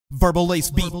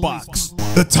Verbalase Beatbox.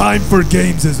 The time for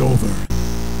games is over.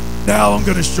 Now I'm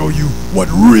gonna show you what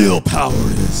real power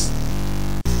is.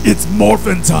 It's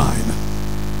morphin' time.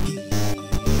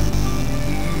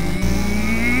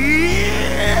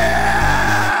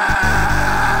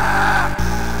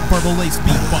 Verbalase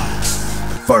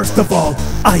Beatbox. First of all,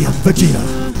 I am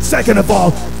Vegeta. Second of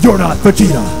all, you're not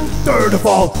Vegeta. Third of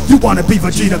all, you wanna be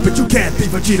Vegeta, but you can't be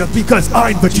Vegeta because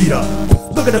I'm Vegeta.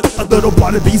 Look at a little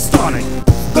wannabe Sonic.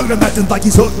 Look at him acting like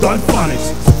he's hooked on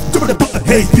phonics.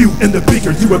 Hey, you in the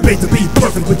beaker, you were made to be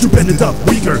perfect, but you bended up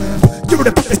weaker.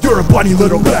 You're a bunny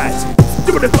little rat.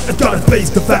 Gotta face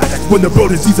the fact. When the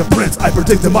road is a prince, I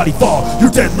predict a mighty fall.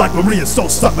 You're dead like Maria, so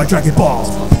stuck like Dragon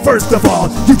Balls. First of all,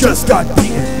 you just got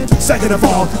beaten. Second of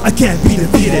all, I can't be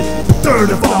defeated.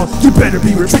 Third of all, you better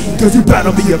be retreating, cause you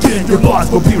battle me again, your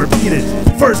loss will be repeated.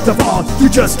 First of all, you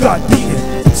just got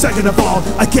beaten. Second of all,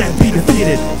 I can't be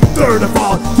defeated. Third of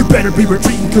all, you better be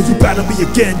retreating, cause you battle me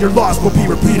again, your loss will be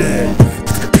repeated.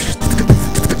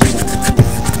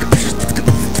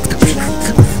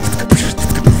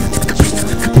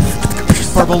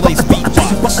 Verbalase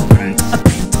Beatbox.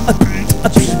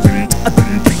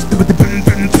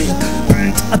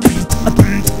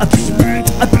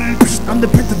 I'm the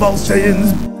Prince of all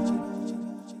Saiyans.